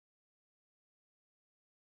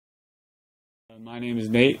My name is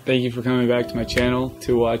Nate. Thank you for coming back to my channel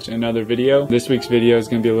to watch another video. This week's video is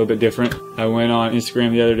going to be a little bit different. I went on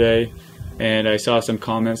Instagram the other day and I saw some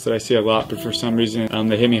comments that I see a lot, but for some reason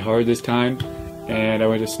they hit me hard this time. And I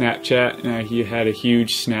went to Snapchat and he had a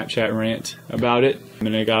huge Snapchat rant about it.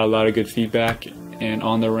 And I got a lot of good feedback. And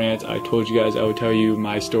on the rant, I told you guys I would tell you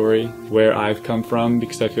my story, where I've come from,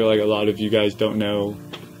 because I feel like a lot of you guys don't know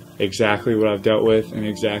exactly what I've dealt with and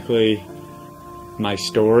exactly my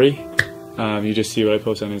story. You just see what I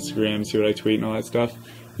post on Instagram, see what I tweet and all that stuff.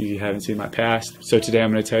 You haven't seen my past. So today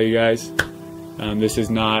I'm going to tell you guys, this is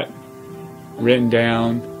not written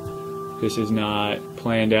down, this is not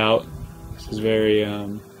planned out, this is very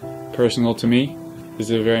personal to me. This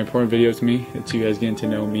is a very important video to me, that you guys getting to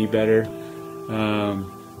know me better. I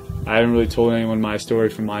haven't really told anyone my story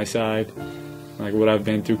from my side, like what I've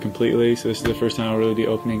been through completely, so this is the first time I'll really be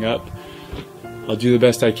opening up. I'll do the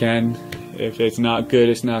best I can. If it's not good,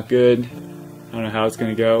 it's not good. I don't know how it's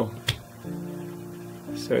gonna go.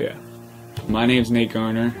 So yeah. My name's Nate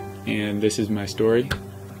Garner, and this is my story.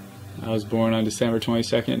 I was born on December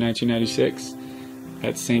 22nd, 1996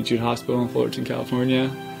 at St. Jude Hospital in Fullerton, California.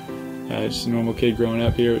 Just a normal kid growing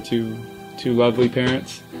up here with two lovely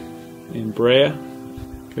parents in Brea.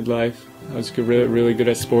 Good life. I was really good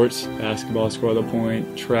at sports. Basketball, scored the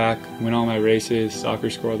point. Track, win all my races. Soccer,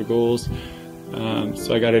 scored the goals.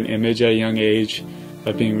 So I got an image at a young age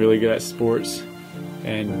of being really good at sports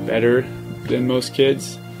and better than most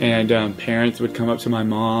kids. And parents would come up to my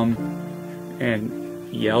mom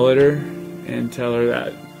and yell at her and tell her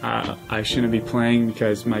that I shouldn't be playing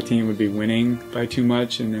because my team would be winning by too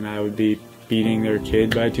much and then I would be beating their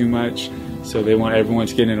kid by too much. So they want everyone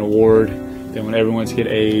to get an award, they want everyone to get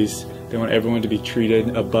A's, they want everyone to be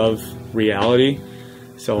treated above reality.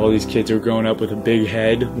 So all these kids are growing up with a big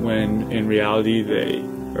head when in reality they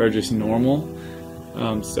are just normal.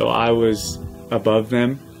 So I was above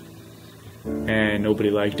them and nobody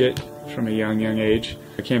liked it from a young age.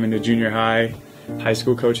 I came into junior high. High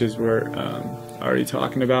school coaches were already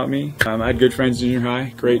talking about me. I had good friends in junior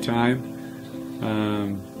high, great time.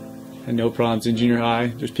 Had no problems in junior high.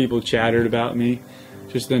 Just people chattered about me,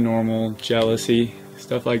 just the normal jealousy,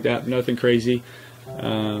 stuff like that, nothing crazy.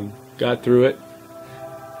 Got through it.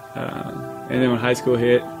 And then when high school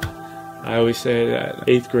hit, I always say that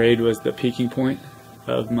 8th grade was the peaking point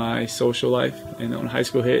of my social life, and then when high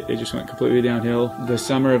school hit, it just went completely downhill. The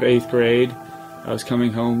summer of 8th grade, I was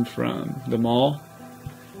coming home from the mall,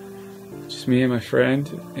 just me and my friend,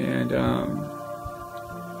 and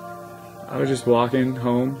I was just walking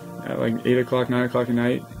home at like 8 o'clock, 9 o'clock at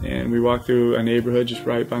night, and we walked through a neighborhood just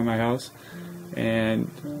right by my house, and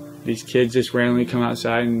these kids just randomly come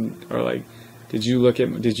outside and are like, did you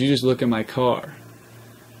just look at my car?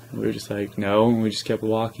 We were just like, no, and we just kept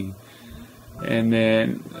walking. And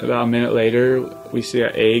then about a minute later, we see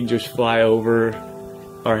an egg just fly over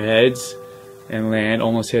our heads and land,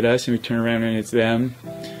 almost hit us, and we turn around and it's them.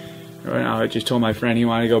 And I just told my friend he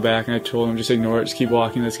wanted to go back, and I told him just ignore it, just keep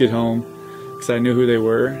walking, let's get home, because I knew who they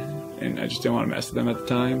were, and I just didn't want to mess with them at the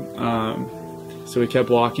time. So we kept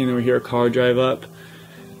walking, and we hear a car drive up,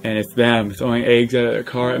 and it's them throwing eggs out of their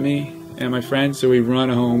car at me and my friends. So we run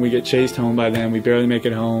home, we get chased home by them, we barely make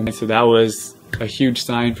it home. And so that was a huge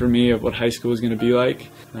sign for me of what high school was going to be like.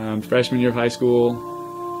 Freshman year of high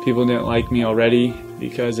school, people didn't like me already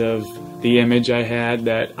because of the image I had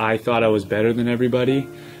that I thought I was better than everybody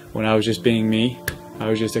when I was just being me. I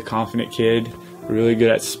was just a confident kid, really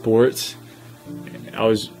good at sports. I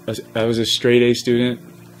was a straight A student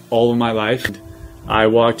all of my life. I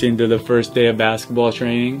walked into the first day of basketball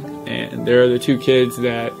training, and there are the two kids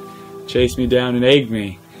that chased me down and egged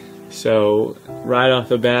me. So right off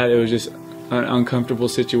the bat, it was just an uncomfortable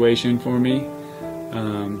situation for me.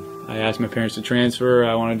 I asked my parents to transfer.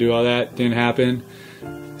 I want to do all that. Didn't happen.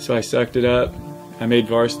 So I sucked it up. I made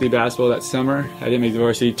varsity basketball that summer. I didn't make the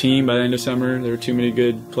varsity team by the end of summer. There were too many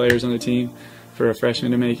good players on the team for a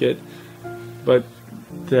freshman to make it. But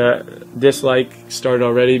the dislike started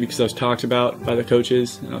already because I was talked about by the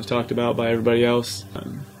coaches and I was talked about by everybody else.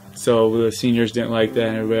 So the seniors didn't like that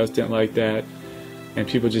and everybody else didn't like that. And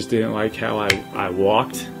people just didn't like how I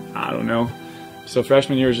walked. I don't know. So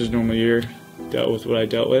freshman year was just a normal year. Dealt with what I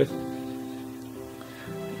dealt with.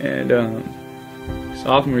 And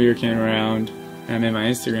sophomore year came around and I made my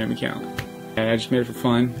Instagram account. And I just made it for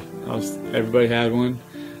fun. Everybody had one.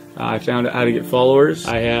 I found out how to get followers.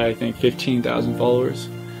 I had, I think, 15,000 followers.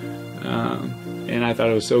 And I thought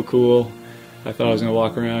it was so cool. I thought I was going to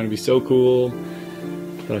walk around and be so cool.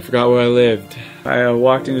 But I forgot where I lived. I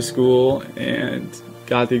walked into school and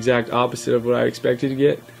got the exact opposite of what I expected to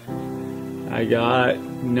get. I got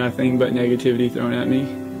nothing but negativity thrown at me.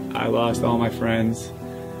 I lost all my friends,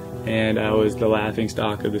 and I was the laughing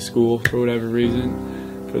stock of the school for whatever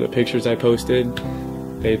reason. For the pictures I posted,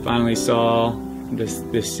 they finally saw,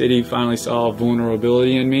 this city finally saw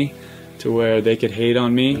vulnerability in me to where they could hate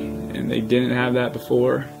on me, and they didn't have that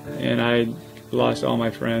before. And I lost all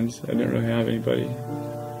my friends. I didn't really have anybody.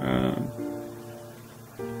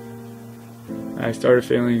 I started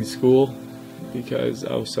failing school because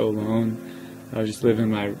I was so alone. I was just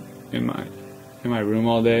living in my room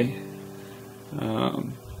all day.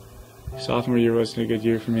 Sophomore year wasn't a good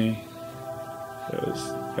year for me. It was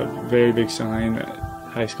a very big sign that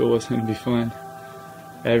high school wasn't going to be fun.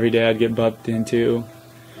 Every day I'd get bumped into.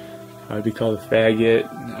 I'd be called a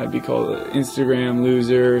faggot. I'd be called an Instagram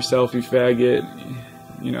loser, selfie faggot.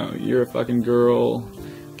 You know, you're a fucking girl.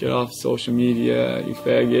 Get off social media, you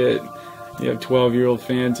faggot. You have 12-year-old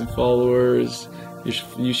fans and followers.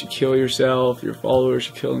 You should kill yourself. Your followers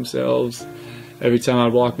should kill themselves. Every time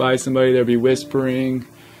I'd walk by somebody, there'd be whispering.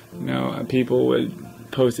 You know, people would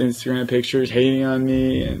post Instagram pictures hating on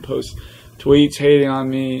me and post tweets hating on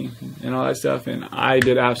me and all that stuff. And I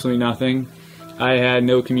did absolutely nothing. I had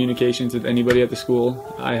no communications with anybody at the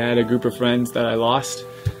school. I had a group of friends that I lost,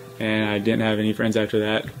 and I didn't have any friends after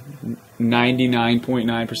that.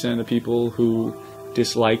 99.9% of the people who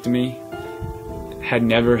disliked me had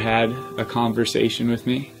never had a conversation with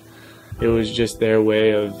me. It was just their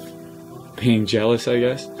way of being jealous, I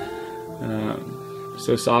guess.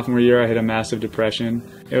 So sophomore year I hit a massive depression.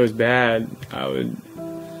 It was bad. I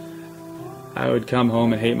would come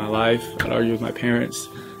home and hate my life. I'd argue with my parents.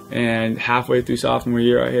 And halfway through sophomore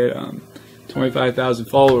year I hit 25,000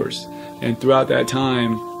 followers. And throughout that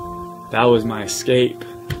time, that was my escape.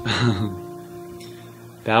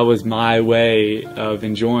 That was my way of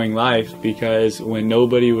enjoying life, because when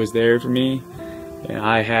nobody was there for me and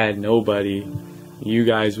I had nobody, you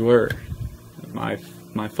guys were. My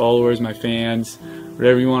followers, my fans,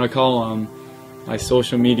 whatever you want to call them, my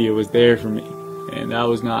social media was there for me, and that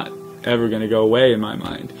was not ever going to go away in my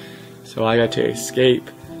mind. So I got to escape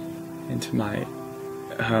into my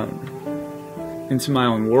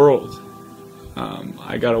own world.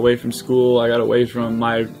 I got away from school. I got away from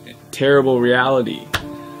my terrible reality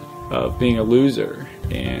of being a loser,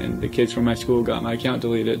 and the kids from my school got my account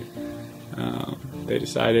deleted. They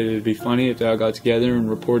decided it'd be funny if they all got together and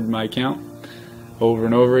reported my account over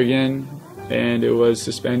and over again, and it was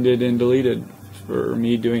suspended and deleted for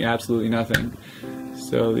me doing absolutely nothing.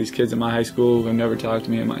 So these kids at my high school who have never talked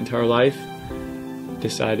to me in my entire life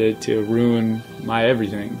decided to ruin my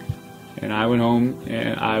everything. And I went home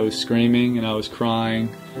and I was screaming and I was crying,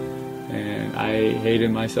 and I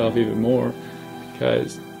hated myself even more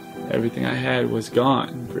because everything I had was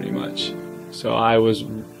gone pretty much. So I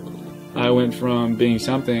went from being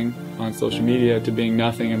something on social media to being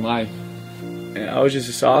nothing in life. And I was just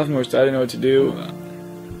a sophomore, so I didn't know what to do.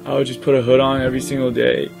 I would just put a hood on every single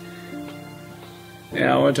day, and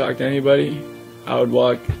I wouldn't talk to anybody. I would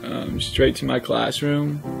walk straight to my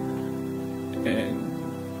classroom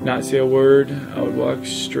and not say a word. I would walk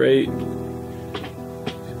straight.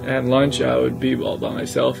 At lunch, I would be all by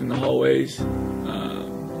myself in the hallways,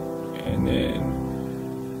 and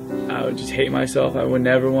then I would just hate myself. I would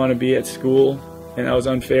never want to be at school, and that was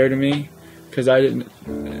unfair to me because I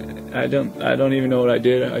don't even know what I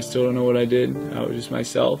did. I still don't know what I did. I was just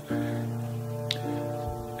myself.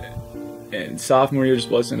 And sophomore year just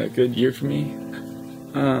wasn't a good year for me.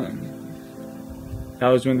 That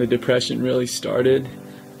was when the depression really started,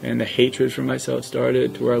 and the hatred for myself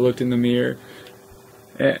started, to where I looked in the mirror.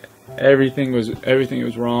 Everything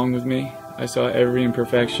was wrong with me. I saw every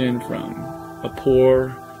imperfection, from a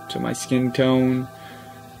pore to my skin tone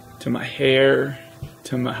to my hair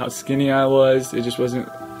to how skinny I was. It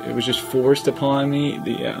was just forced upon me,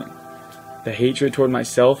 the hatred toward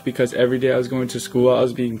myself, because every day I was going to school I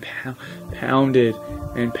was being pounded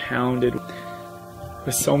and pounded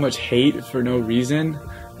with so much hate for no reason,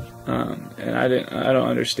 and I don't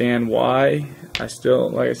understand why.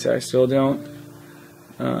 Like I said, I still don't.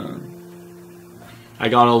 I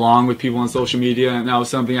got along with people on social media, and that was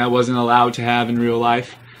something I wasn't allowed to have in real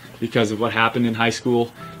life because of what happened in high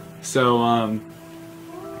school. So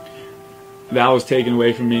that was taken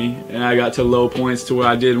away from me, and I got to low points to where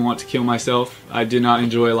I did want to kill myself. I did not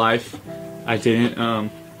enjoy life. I didn't.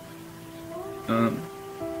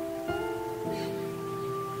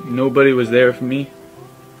 Nobody was there for me.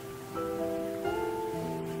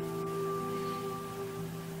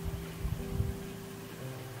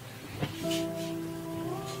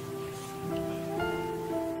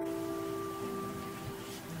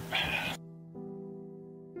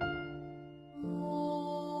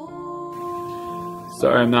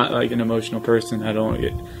 Sorry, I'm not like an emotional person. I don't want to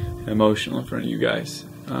get emotional in front of you guys.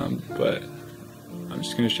 But I'm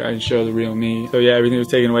just going to try and show the real me. So yeah, everything was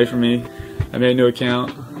taken away from me. I made a new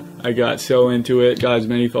account. I got so into it, got as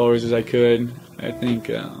many followers as I could. I think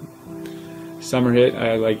summer hit, I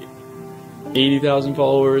had like 80,000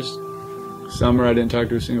 followers. Summer, I didn't talk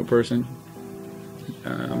to a single person.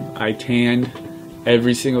 I tanned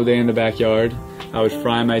every single day in the backyard. I would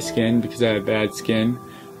fry my skin because I had bad skin,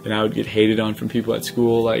 and I would get hated on from people at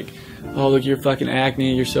school, like, oh, look at your fucking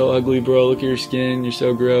acne, you're so ugly, bro, look at your skin, you're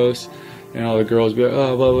so gross. And all the girls would be like,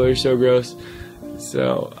 oh, blah, blah, you're so gross.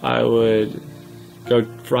 So I would go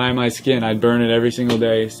fry my skin. I'd burn it every single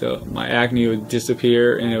day, so my acne would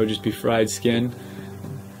disappear and it would just be fried skin.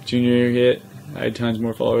 Junior year hit, I had tons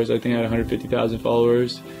more followers. I think I had 150,000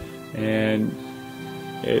 followers, and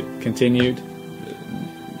it continued.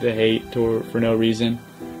 The hate for no reason.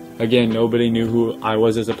 Again, nobody knew who I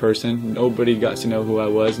was as a person. Nobody got to know who I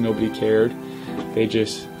was. Nobody cared. They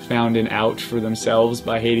just found an out for themselves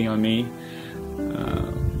by hating on me.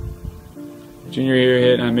 Junior year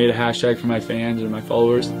hit, and I made a hashtag for my fans or my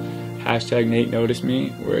followers. Hashtag Nate Noticed Me,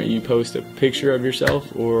 where you post a picture of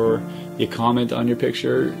yourself or you comment on your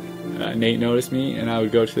picture, Nate Noticed Me, and I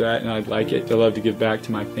would go to that and I'd like it. I love to give back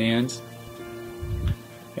to my fans.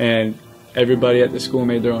 And everybody at the school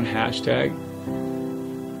made their own hashtag.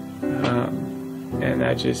 And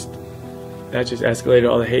that just escalated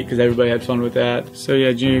all the hate because everybody had fun with that. So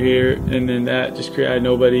yeah, junior year, and then that just created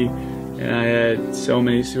nobody. And I had so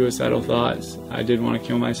many suicidal thoughts. I did want to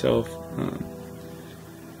kill myself.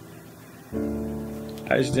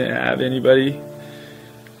 I just didn't have anybody.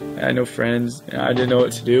 I had no friends. And I didn't know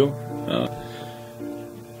what to do.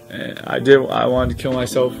 And I wanted to kill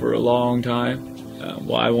myself for a long time.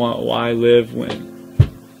 Why live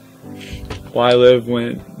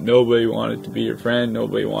when nobody wanted to be your friend?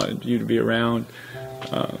 Nobody wanted you to be around.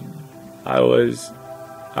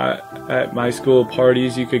 At my school,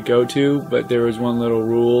 parties you could go to, but there was one little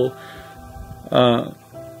rule.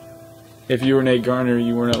 If you were Nate Garner,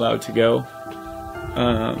 you weren't allowed to go.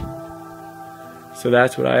 So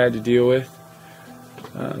that's what I had to deal with.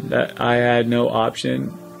 That I had no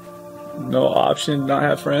option to not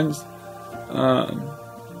have friends.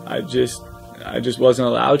 I just wasn't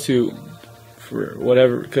allowed to, for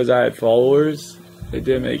whatever, because I had followers. It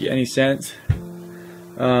didn't make any sense.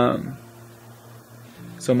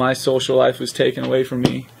 So my social life was taken away from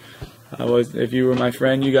me. If you were my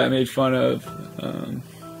friend, you got made fun of.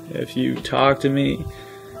 If you talked to me,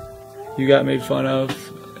 you got made fun of.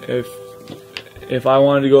 If I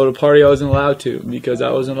wanted to go to a party, I wasn't allowed to, because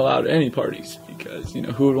I wasn't allowed any parties. Because, you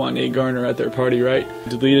know, who would want Nate Garner at their party, right? I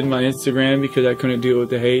deleted my Instagram because I couldn't deal with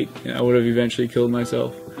the hate, and I would have eventually killed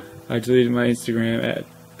myself. I deleted my Instagram at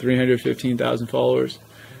 315,000 followers,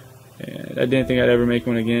 and I didn't think I'd ever make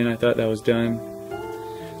one again. I thought that was done.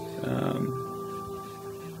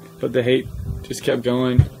 But the hate just kept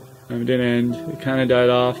going. It didn't end. It kind of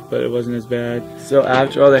died off, but it wasn't as bad. So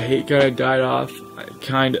after all the hate kind of died off,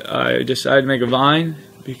 I decided to make a Vine,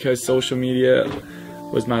 because social media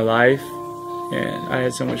was my life, and I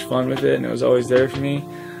had so much fun with it, and it was always there for me.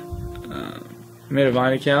 I made a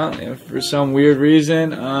Vine account, and for some weird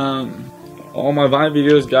reason, all my Vine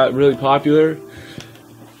videos got really popular.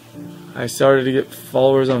 I started to get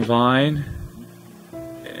followers on Vine,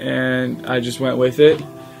 and I just went with it.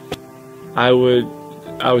 I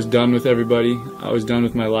was done with everybody. I was done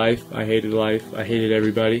with my life. I hated life. I hated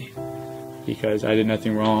everybody because I did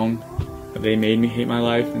nothing wrong. They made me hate my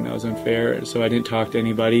life, and that was unfair. So I didn't talk to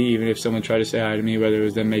anybody, even if someone tried to say hi to me, whether it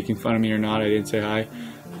was them making fun of me or not. I didn't say hi.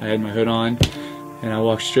 I had my hood on, and I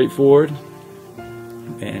walked straight forward,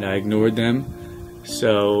 and I ignored them.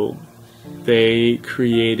 So they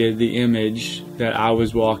created the image that I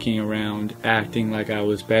was walking around acting like I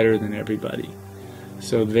was better than everybody.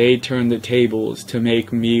 So they turned the tables to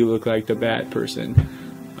make me look like the bad person.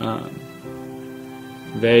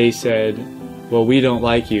 They said, well, we don't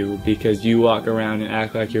like you because you walk around and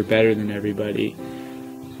act like you're better than everybody.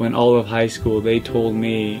 When all of high school, they told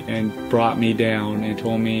me and brought me down and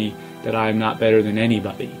told me that I'm not better than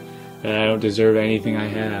anybody, that I don't deserve anything I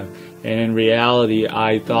have. And in reality,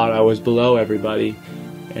 I thought I was below everybody,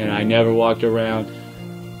 and I never walked around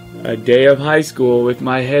a day of high school with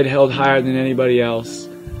my head held higher than anybody else.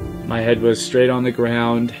 My head was straight on the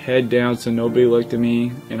ground, head down, so nobody looked at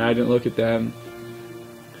me, and I didn't look at them.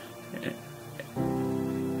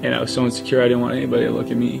 And I was so insecure, I didn't want anybody to look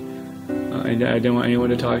at me. I didn't want anyone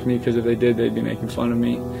to talk to me, because if they did, they'd be making fun of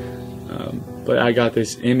me. But I got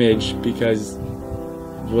this image because,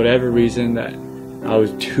 for whatever reason, that I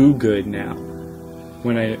was too good now,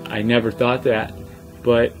 when I never thought that.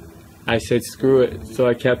 But I said screw it, so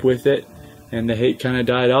I kept with it, and the hate kind of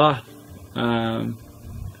died off.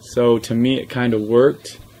 So to me it kind of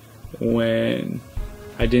worked when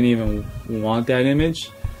I didn't even want that image.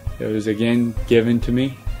 It was again given to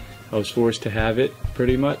me. I was forced to have it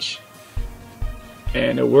pretty much,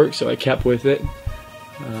 and it worked, so I kept with it.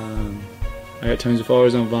 I got tons of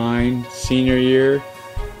followers on Vine. Senior year,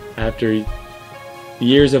 after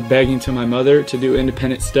years of begging to my mother to do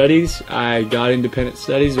independent studies, I got independent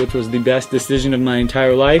studies, which was the best decision of my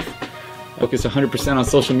entire life. Focus 100% on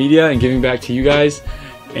social media and giving back to you guys,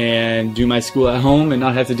 and do my school at home and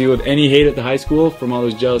not have to deal with any hate at the high school from all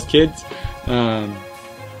those jealous kids. And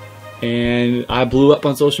I blew up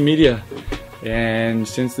on social media, and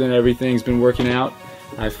since then everything's been working out.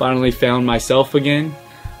 I finally found myself again.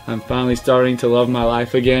 I'm finally starting to love my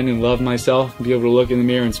life again and love myself, and be able to look in the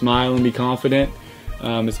mirror and smile and be confident.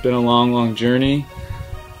 It's been a long journey.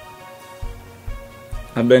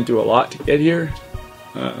 I've been through a lot to get here,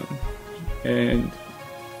 and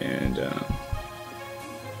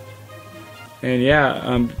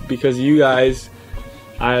yeah, because of you guys,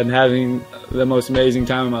 I'm having the most amazing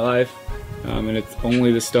time of my life, and it's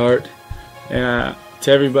only the start. And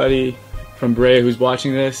to everybody from Brea who's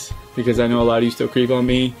watching this, because I know a lot of you still creep on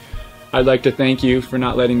me, I'd like to thank you for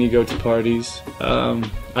not letting me go to parties.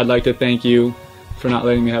 I'd like to thank you for not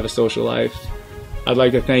letting me have a social life. I'd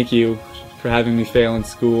like to thank you for having me fail in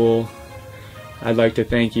school. I'd like to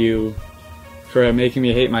thank you for making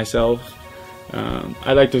me hate myself.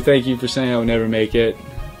 I'd like to thank you for saying I would never make it.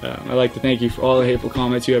 I'd like to thank you for all the hateful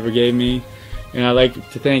comments you ever gave me. And I'd like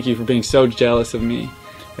to thank you for being so jealous of me.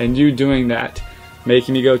 And you doing that,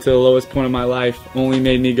 making me go to the lowest point of my life, only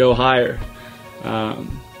made me go higher.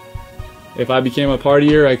 If I became a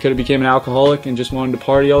partier, I could have became an alcoholic and just wanted to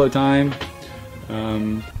party all the time.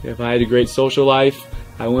 If I had a great social life,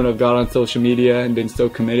 I wouldn't have got on social media and been so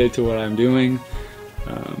committed to what I'm doing.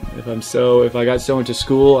 If I got so into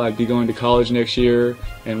school, I'd be going to college next year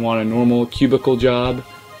and want a normal cubicle job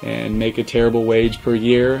and make a terrible wage per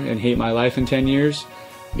year and hate my life in 10 years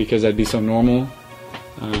because I'd be so normal.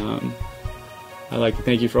 I'd like to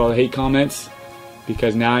thank you for all the hate comments,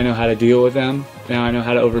 because now I know how to deal with them. Now I know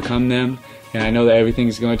how to overcome them, and I know that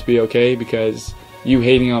everything's going to be okay, because you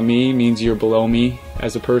hating on me means you're below me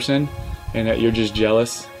as a person and that you're just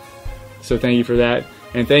jealous. So thank you for that,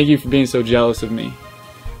 and thank you for being so jealous of me,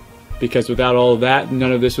 because without all of that,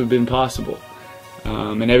 none of this would have been possible.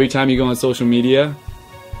 And every time you go on social media,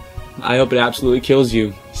 I hope it absolutely kills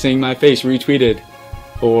you. Seeing my face retweeted,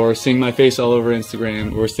 or seeing my face all over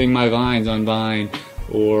Instagram, or seeing my vines on Vine,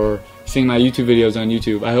 or seeing my YouTube videos on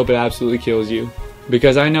YouTube. I hope it absolutely kills you,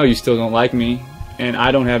 because I know you still don't like me, and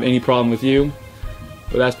I don't have any problem with you,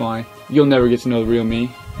 but that's fine. You'll never get to know the real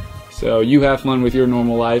me. So you have fun with your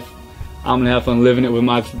normal life. I'm gonna have fun living it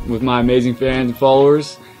with my amazing fans and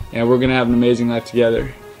followers, and we're gonna have an amazing life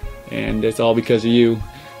together. And it's all because of you.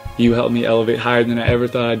 You helped me elevate higher than I ever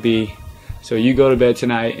thought I'd be. So you go to bed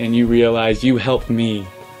tonight and you realize you helped me.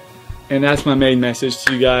 And that's my main message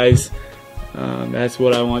to you guys. That's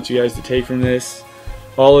what I want you guys to take from this.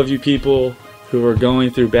 All of you people who are going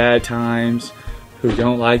through bad times, who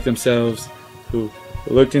don't like themselves, who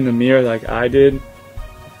looked in the mirror like I did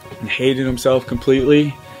and hated himself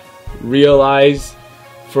completely, realize,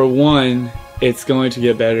 for one, it's going to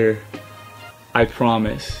get better. I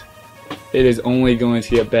promise. It is only going to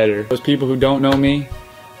get better. Those people who don't know me,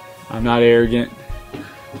 I'm not arrogant.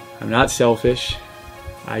 I'm not selfish.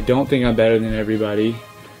 I don't think I'm better than everybody.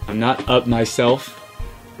 I'm not up myself.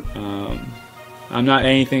 I'm not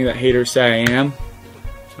anything that haters say I am.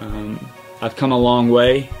 I've come a long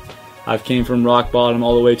way. I've came from rock bottom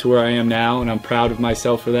all the way to where I am now, and I'm proud of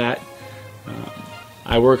myself for that.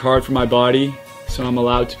 I work hard for my body, so I'm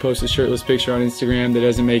allowed to post a shirtless picture on Instagram that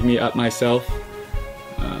doesn't make me up myself.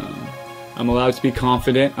 I'm allowed to be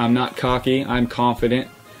confident. I'm not cocky. I'm confident,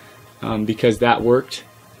 because that worked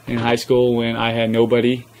in high school when I had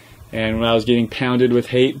nobody, and when I was getting pounded with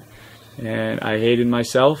hate and I hated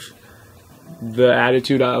myself. The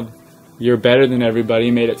attitude of you're better than everybody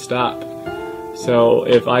made it stop. So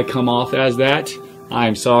if I come off as that,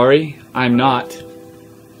 I'm sorry. I'm not.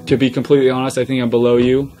 To be completely honest, I think I'm below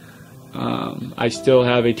you. I still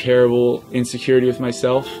have a terrible insecurity with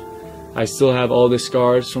myself. I still have all the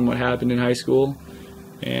scars from what happened in high school.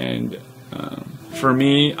 And for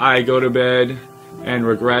me, I go to bed and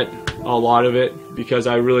regret a lot of it, because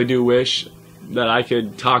I really do wish that I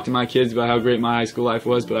could talk to my kids about how great my high school life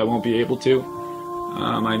was, but I won't be able to.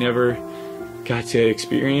 I never got to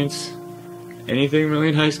experience anything really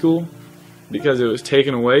in high school because it was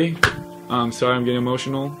taken away. Sorry, I'm getting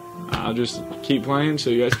emotional. I'll just keep playing so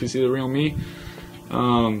you guys can see the real me.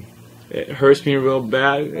 it hurts me real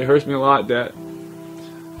bad. It hurts me a lot that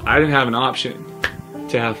I didn't have an option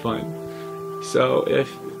to have fun. So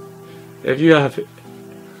if you have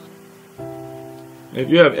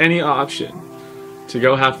any option to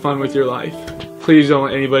go have fun with your life, please don't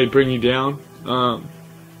let anybody bring you down,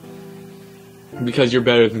 because you're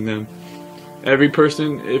better than them. Every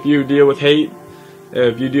person, if you deal with hate,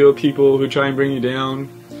 if you deal with people who try and bring you down,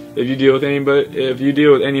 if you deal with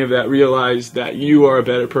any of that, realize that you are a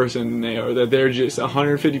better person than they are, that they're just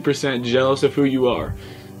 150% jealous of who you are,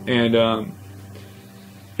 and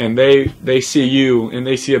they see you and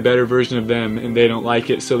they see a better version of them and they don't like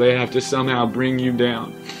it, so they have to somehow bring you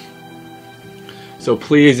down. So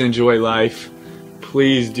please enjoy life.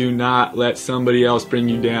 Please do not let somebody else bring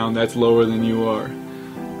you down that's lower than you are.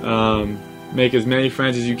 Make as many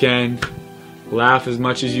friends as you can. Laugh as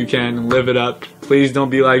much as you can and live it up. Please don't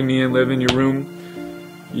be like me and live in your room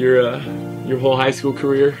your whole high school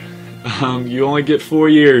career. You only get 4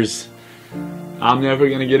 years. I'm never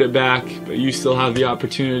going to get it back, but you still have the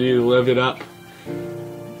opportunity to live it up.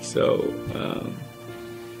 So,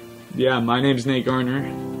 yeah, my name's Nate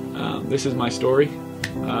Garner. This is my story.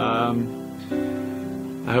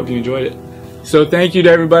 I hope you enjoyed it. So thank you to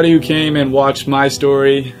everybody who came and watched my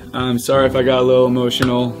story. I'm sorry if I got a little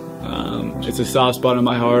emotional. It's a soft spot in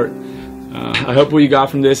my heart. I hope what you got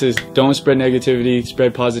from this is don't spread negativity,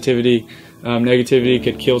 spread positivity. Negativity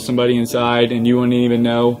could kill somebody inside and you wouldn't even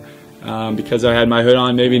know. Because I had my hood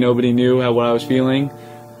on, maybe nobody knew what I was feeling,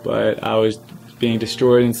 but I was being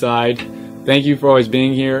destroyed inside. Thank you for always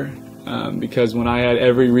being here, because when I had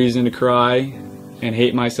every reason to cry and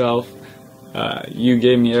hate myself, you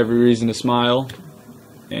gave me every reason to smile,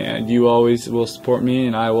 and you always will support me,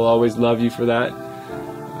 and I will always love you for that.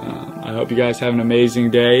 I hope you guys have an amazing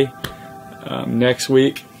day. Next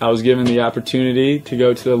week, I was given the opportunity to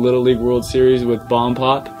go to the Little League World Series with Bomb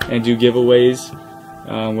Pop and do giveaways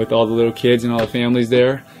with all the little kids and all the families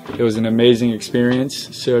there. It was an amazing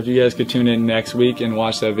experience. So if you guys could tune in next week and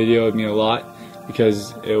watch that video, it would mean a lot,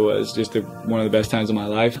 because it was just one of the best times of my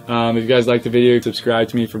life. If you guys like the video, subscribe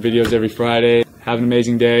to me for videos every Friday. Have an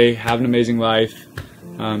amazing day. Have an amazing life.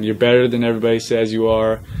 You're better than everybody says you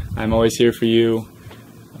are. I'm always here for you.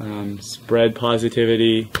 Spread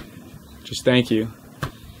positivity. Just thank you.